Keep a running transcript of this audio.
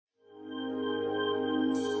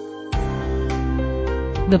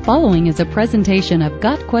The following is a presentation of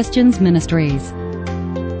Got Questions Ministries.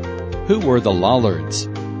 Who were the Lollards?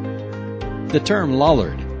 The term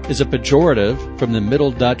Lollard is a pejorative from the Middle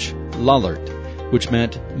Dutch Lollard, which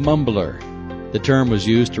meant mumbler. The term was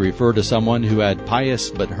used to refer to someone who had pious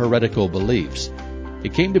but heretical beliefs.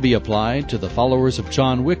 It came to be applied to the followers of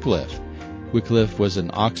John Wycliffe. Wycliffe was an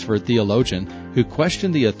Oxford theologian who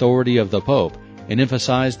questioned the authority of the Pope and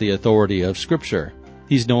emphasized the authority of Scripture.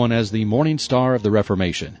 He's known as the Morning Star of the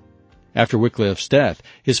Reformation. After Wycliffe's death,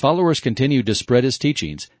 his followers continued to spread his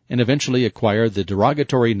teachings and eventually acquired the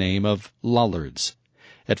derogatory name of Lollards.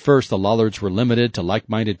 At first, the Lollards were limited to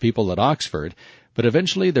like-minded people at Oxford, but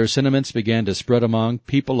eventually their sentiments began to spread among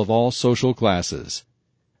people of all social classes.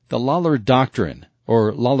 The Lollard doctrine,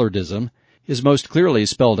 or Lollardism, is most clearly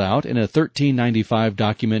spelled out in a 1395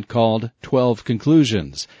 document called 12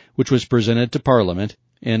 Conclusions, which was presented to Parliament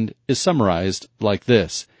and is summarized like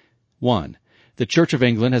this. 1. The Church of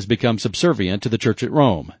England has become subservient to the Church at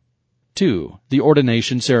Rome. 2. The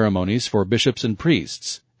ordination ceremonies for bishops and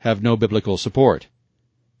priests have no biblical support.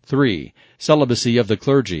 3. Celibacy of the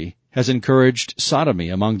clergy has encouraged sodomy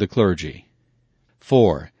among the clergy.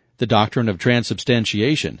 4. The doctrine of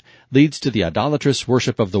transubstantiation leads to the idolatrous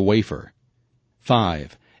worship of the wafer.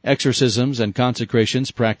 5. Exorcisms and consecrations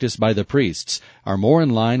practiced by the priests are more in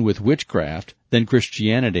line with witchcraft than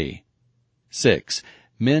Christianity. 6.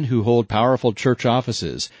 Men who hold powerful church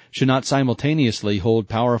offices should not simultaneously hold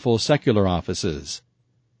powerful secular offices.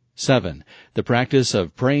 7. The practice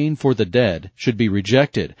of praying for the dead should be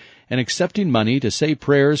rejected, and accepting money to say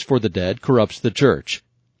prayers for the dead corrupts the church.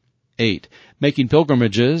 8. Making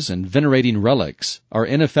pilgrimages and venerating relics are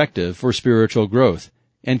ineffective for spiritual growth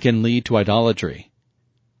and can lead to idolatry.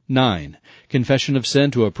 9. Confession of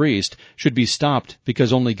sin to a priest should be stopped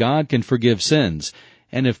because only God can forgive sins,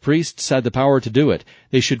 and if priests had the power to do it,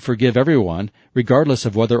 they should forgive everyone, regardless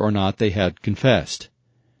of whether or not they had confessed.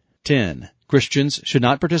 10. Christians should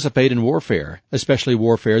not participate in warfare, especially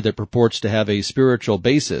warfare that purports to have a spiritual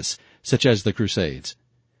basis, such as the Crusades.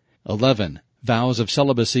 11. Vows of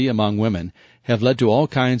celibacy among women have led to all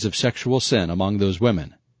kinds of sexual sin among those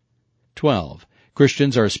women. 12.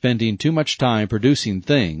 Christians are spending too much time producing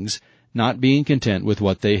things, not being content with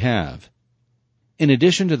what they have. In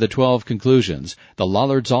addition to the 12 conclusions, the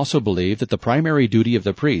Lollards also believe that the primary duty of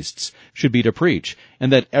the priests should be to preach,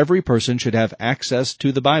 and that every person should have access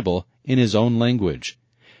to the Bible in his own language.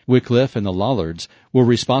 Wycliffe and the Lollards were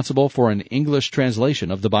responsible for an English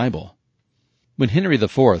translation of the Bible. When Henry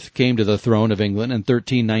IV came to the throne of England in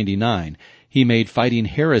 1399, he made fighting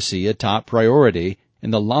heresy a top priority,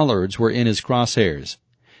 and the Lollards were in his crosshairs.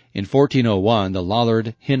 In 1401, the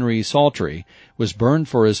Lollard Henry Saltrey was burned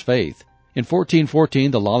for his faith. In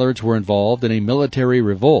 1414, the Lollards were involved in a military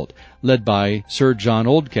revolt led by Sir John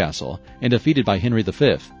Oldcastle and defeated by Henry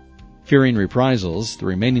V. Fearing reprisals, the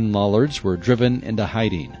remaining Lollards were driven into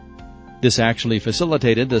hiding. This actually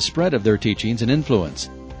facilitated the spread of their teachings and influence.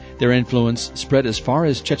 Their influence spread as far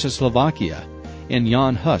as Czechoslovakia and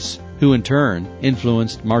Jan Hus, who in turn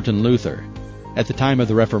influenced Martin Luther. At the time of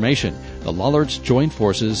the Reformation, the Lollards joined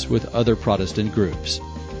forces with other Protestant groups.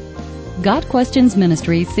 Got Questions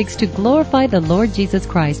Ministry seeks to glorify the Lord Jesus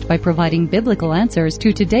Christ by providing biblical answers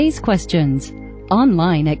to today's questions.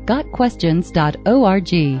 Online at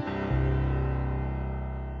gotquestions.org.